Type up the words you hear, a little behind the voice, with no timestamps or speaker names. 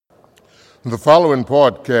The following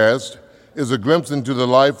podcast is a glimpse into the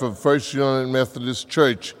life of First United Methodist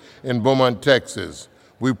Church in Beaumont, Texas.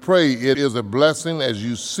 We pray it is a blessing as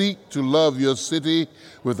you seek to love your city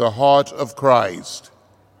with the heart of Christ.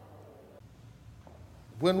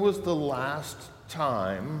 When was the last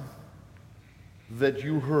time that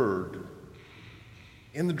you heard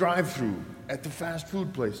in the drive-thru at the fast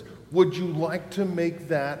food place, would you like to make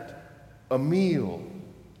that a meal?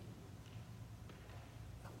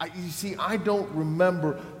 You see, I don't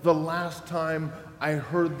remember the last time I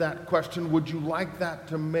heard that question, would you like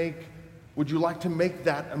to make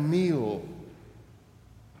that a meal?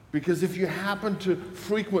 Because if you happen to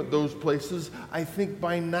frequent those places, I think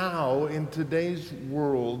by now in today's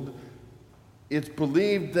world, it's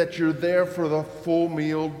believed that you're there for the full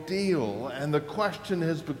meal deal. And the question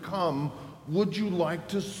has become, would you like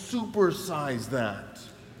to supersize that?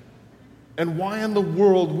 And why in the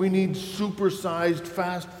world we need supersized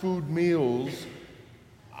fast food meals,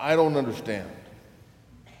 I don't understand.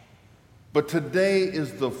 But today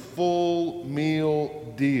is the full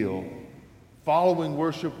meal deal. Following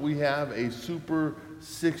worship, we have a Super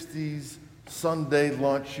 60s Sunday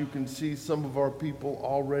lunch. You can see some of our people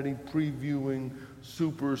already previewing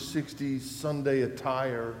Super 60s Sunday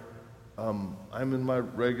attire. I'm in my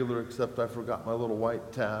regular, except I forgot my little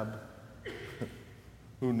white tab.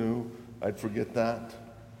 Who knew I'd forget that?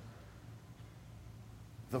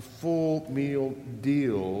 The full meal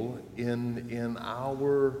deal in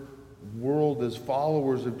our world as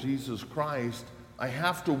followers of Jesus Christ, I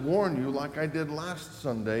have to warn you, like I did last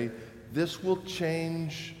Sunday, this will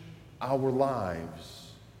change our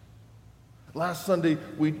lives. Last Sunday,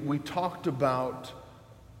 we talked about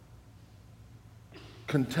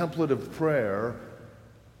contemplative prayer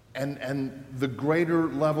and the greater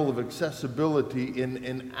level of accessibility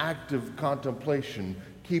in active contemplation,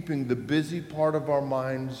 keeping the busy part of our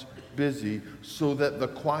minds busy so that the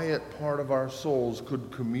quiet part of our souls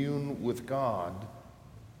could commune with God.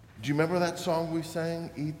 Do you remember that song we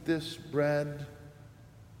sang? Eat this bread,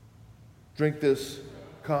 drink this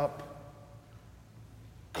cup.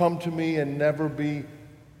 Come to me and never be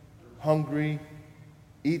hungry.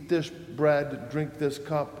 Eat this bread, drink this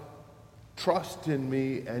cup. Trust in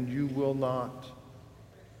me and you will not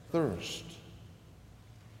thirst.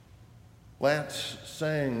 Lance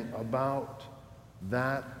sang about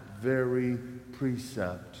that very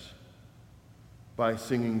precept by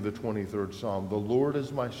singing the 23rd Psalm. The Lord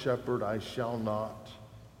is my shepherd, I shall not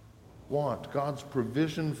want. God's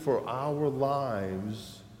provision for our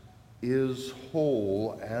lives is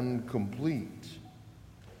whole and complete.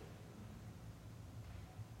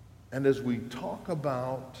 And as we talk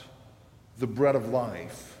about the bread of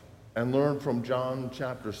life and learn from John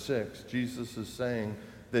chapter 6, Jesus is saying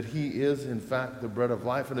that he is in fact the bread of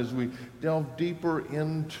life. And as we delve deeper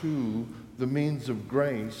into the means of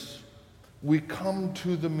grace, we come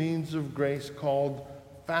to the means of grace called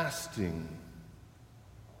fasting.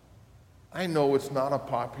 I know it's not a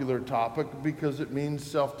popular topic because it means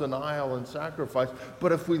self-denial and sacrifice,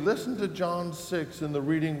 but if we listen to John 6 in the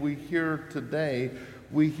reading we hear today,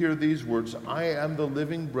 we hear these words, I am the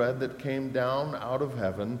living bread that came down out of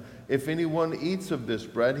heaven. If anyone eats of this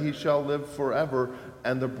bread, he shall live forever.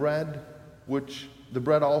 And the bread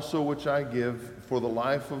also which I give for the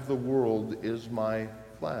life of the world is my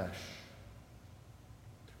flesh.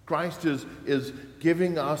 Christ is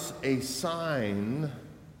giving us a sign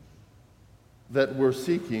that we're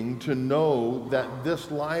seeking to know that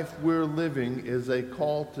this life we're living is a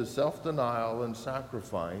call to self-denial and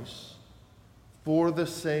sacrifice for the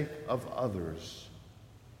sake of others.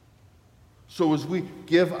 So as we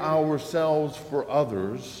give ourselves for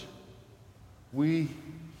others, we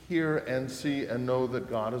hear and see and know that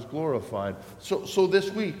God is glorified. So this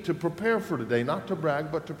week, to prepare for today, not to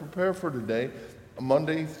brag, but to prepare for today,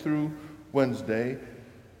 Monday through Wednesday,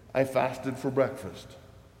 I fasted for breakfast.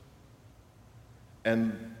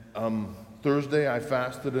 And Thursday, I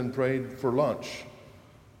fasted and prayed for lunch.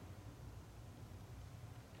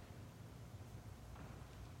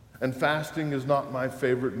 And fasting is not my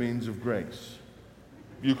favorite means of grace.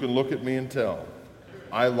 You can look at me and tell.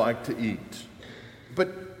 I like to eat.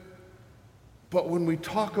 But when we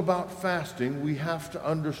talk about fasting, we have to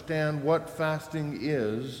understand what fasting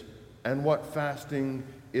is and what fasting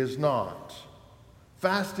is not.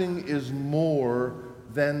 Fasting is more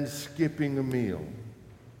than skipping a meal.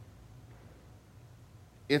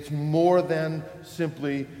 It's more than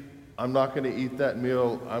simply, I'm not going to eat that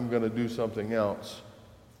meal, I'm going to do something else.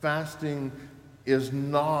 Fasting is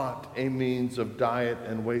not a means of diet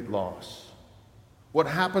and weight loss. What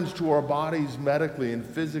happens to our bodies medically and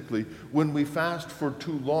physically when we fast for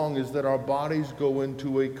too long is that our bodies go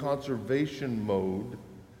into a conservation mode,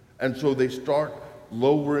 and so they start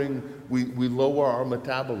lowering, we lower our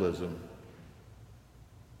metabolism,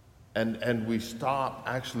 and we stop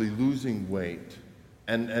actually losing weight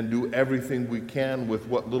and do everything we can with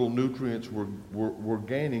what little nutrients we're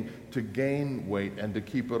gaining to gain weight and to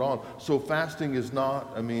keep it on. So fasting is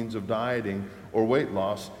not a means of dieting or weight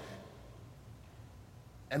loss.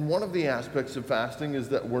 And one of the aspects of fasting is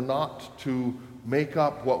that we're not to make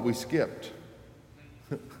up what we skipped.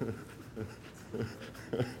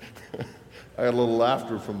 I had a little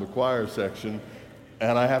laughter from the choir section,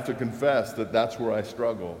 and I have to confess that that's where I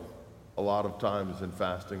struggle a lot of times in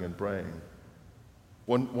fasting and praying.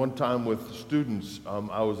 One time with students,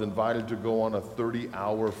 I was invited to go on a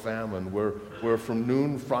 30-hour famine where from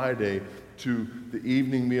noon Friday to the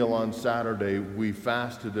evening meal on Saturday, we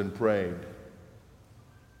fasted and prayed.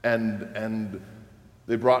 And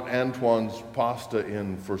they brought Antoine's pasta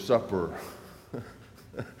in for supper.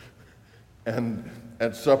 And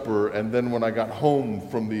at supper, and then when I got home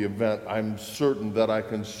from the event, I'm certain that I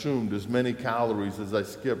consumed as many calories as I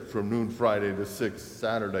skipped from noon Friday to 6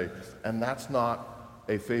 Saturday. And that's not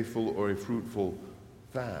a faithful or a fruitful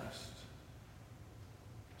fast.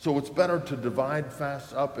 So it's better to divide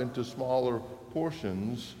fasts up into smaller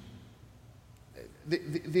portions.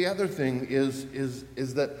 The other thing is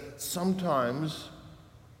that sometimes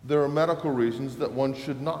there are medical reasons that one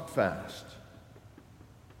should not fast.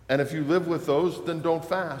 And if you live with those, then don't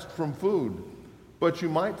fast from food. But you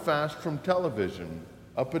might fast from television,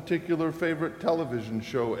 a particular favorite television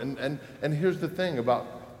show. And here's the thing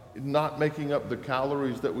about not making up the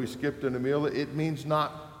calories that we skipped in a meal. It means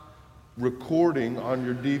not recording on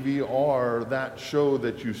your DVR that show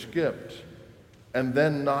that you skipped and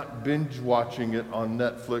then not binge watching it on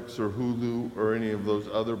Netflix or Hulu or any of those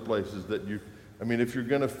other places that if you're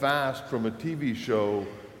going to fast from a TV show,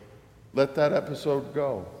 let that episode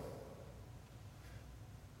go.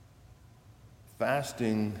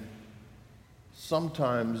 Fasting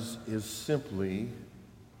sometimes is simply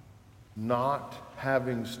not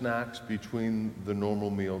having snacks between the normal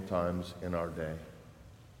meal times in our day.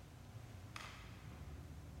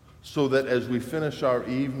 So that as we finish our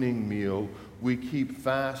evening meal, we keep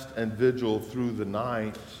fast and vigil through the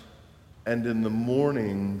night, and in the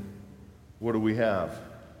morning, what do we have?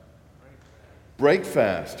 Break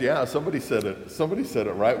fast. Yeah, somebody said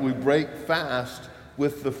it right. We break fast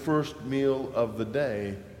with the first meal of the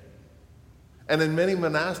day. And in many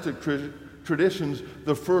monastic traditions,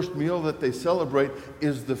 the first meal that they celebrate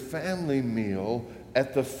is the family meal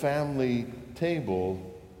at the family table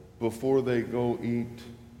before they go eat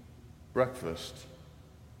breakfast.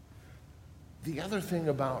 The other thing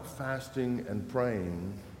about fasting and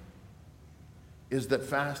praying is that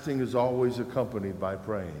fasting is always accompanied by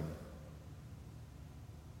praying.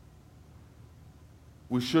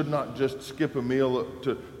 We should not just skip a meal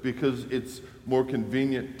because it's more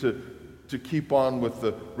convenient to keep on with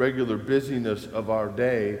the regular busyness of our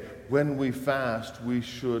day. When we fast, we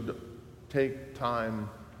should take time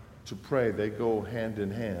to pray. They go hand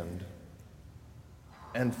in hand.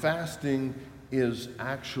 And fasting is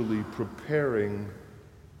actually preparing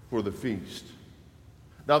for the feast.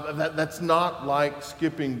 Now, that's not like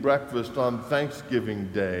skipping breakfast on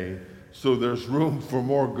Thanksgiving Day, so there's room for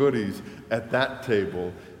more goodies at that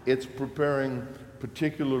table. It's preparing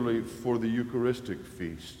particularly for the Eucharistic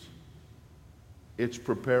feast. It's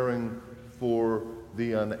preparing for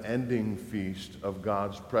the unending feast of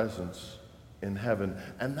God's presence in heaven.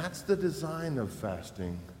 And that's the design of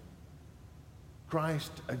fasting.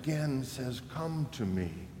 Christ again says, "Come to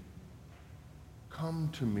me. Come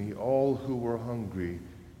to me, all who are hungry.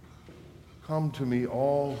 Come to me,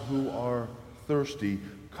 all who are thirsty.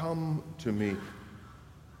 Come to me."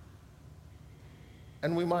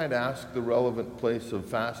 And we might ask, the relevant place of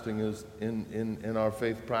fasting is in our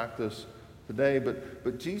faith practice today,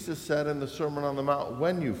 but Jesus said in the Sermon on the Mount,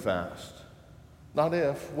 when you fast, not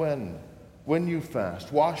if, when. When you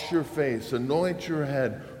fast, wash your face, anoint your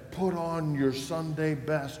head, put on your Sunday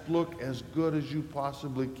best, look as good as you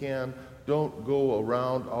possibly can. Don't go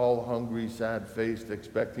around all hungry, sad-faced,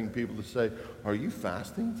 expecting people to say, "Are you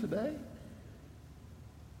fasting today?"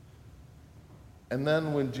 And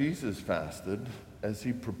then when Jesus fasted, as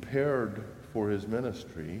he prepared for his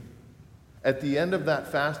ministry, at the end of that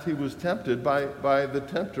fast, he was tempted by the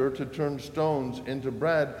tempter to turn stones into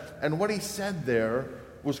bread. And what he said there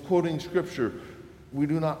was quoting Scripture, "We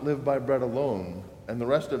do not live by bread alone." And the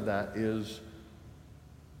rest of that is,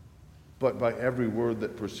 "but by every word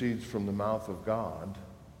that proceeds from the mouth of God."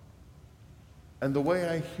 And the way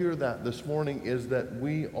I hear that this morning is that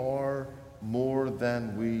we are more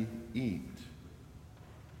than we eat.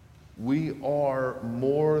 We are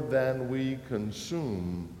more than we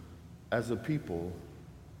consume as a people.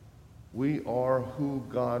 We are who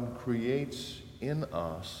God creates in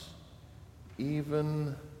us,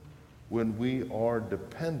 even when we are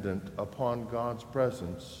dependent upon God's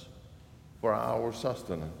presence for our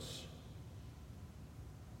sustenance.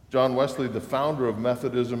 John Wesley, the founder of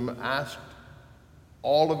Methodism, asked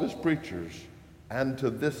all of his preachers, and to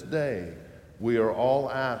this day, we are all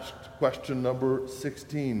asked, question number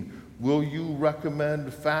 16, will you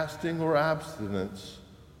recommend fasting or abstinence,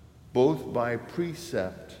 both by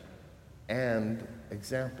precept and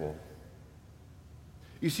example?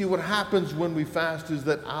 You see, what happens when we fast is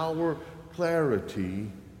that our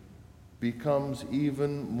clarity becomes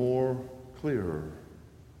even more clearer,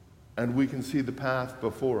 and we can see the path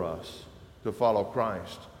before us to follow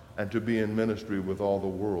Christ and to be in ministry with all the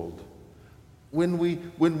world. When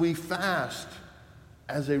we fast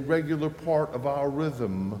as a regular part of our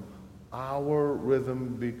rhythm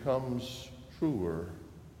becomes truer.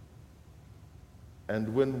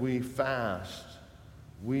 And when we fast,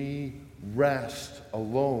 we rest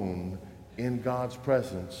alone in God's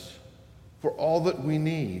presence for all that we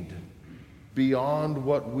need beyond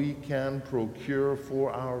what we can procure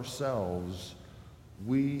for ourselves.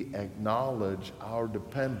 We acknowledge our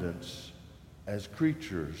dependence as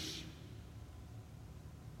creatures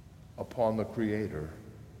upon the Creator.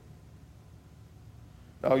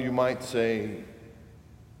 Now you might say,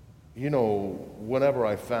 whenever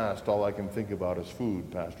I fast, all I can think about is food,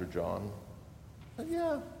 Pastor John. And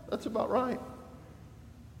yeah, that's about right.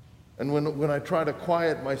 And when I try to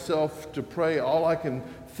quiet myself to pray, all I can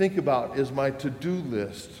think about is my to-do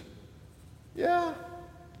list. Yeah,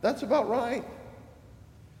 that's about right.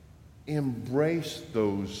 Embrace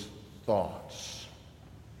those thoughts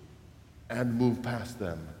and move past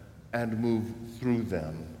them and move through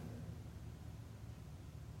them.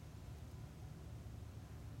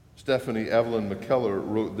 Stephanie Evelyn McKellar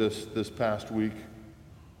wrote this past week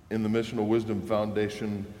in the Missional Wisdom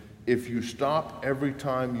Foundation, if you stop every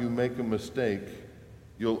time you make a mistake,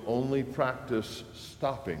 you'll only practice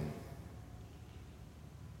stopping.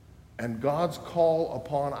 And God's call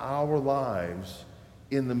upon our lives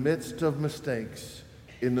in the midst of mistakes,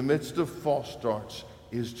 in the midst of false starts,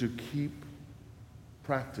 is to keep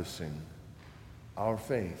practicing our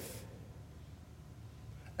faith.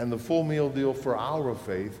 And the full meal deal for our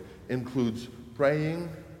faith includes praying,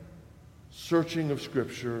 searching of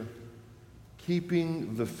Scripture,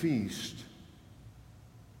 keeping the feast,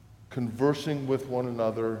 conversing with one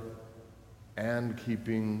another, and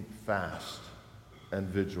keeping fast and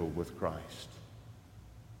vigil with Christ.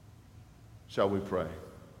 Shall we pray?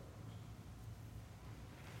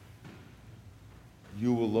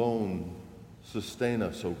 You alone sustain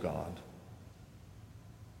us, O God,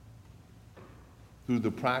 through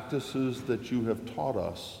the practices that you have taught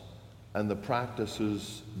us and the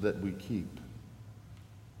practices that we keep.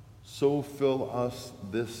 So fill us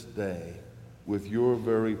this day with your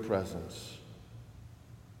very presence,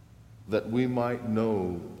 that we might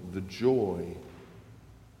know the joy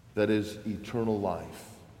that is eternal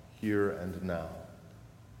life here and now.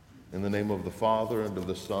 In the name of the Father, and of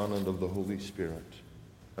the Son, and of the Holy Spirit,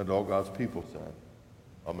 and all God's people said,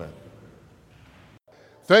 Amen.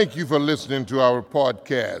 Thank you for listening to our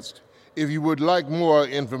podcast. If you would like more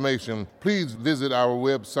information, please visit our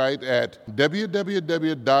website at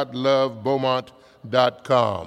www.lovebeaumont.com.